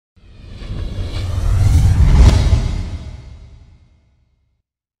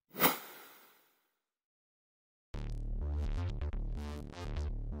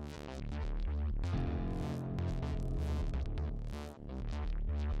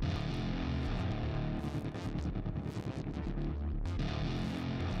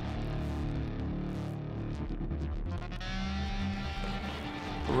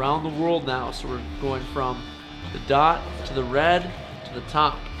around the world now. So we're going from the dot to the red to the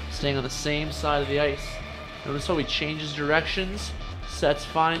top, staying on the same side of the ice. Notice how he changes directions, sets,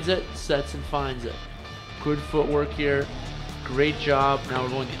 finds it, sets and finds it. Good footwork here, great job. Now we're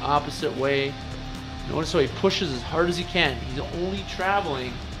going the opposite way. Notice how he pushes as hard as he can. He's only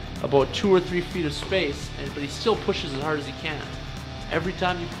traveling about 2 or 3 feet of space, but he still pushes as hard as he can. Every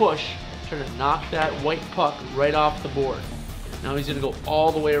time you push, try to knock that white puck right off the board. Now he's going to go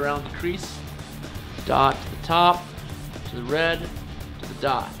all the way around the crease, dot to the top, to the red, to the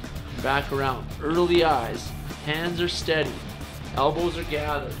dot, back around. Early eyes, hands are steady, elbows are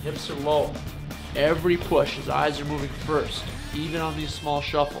gathered, hips are low. Every push, his eyes are moving first, even on these small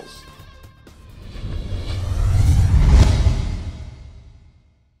shuffles.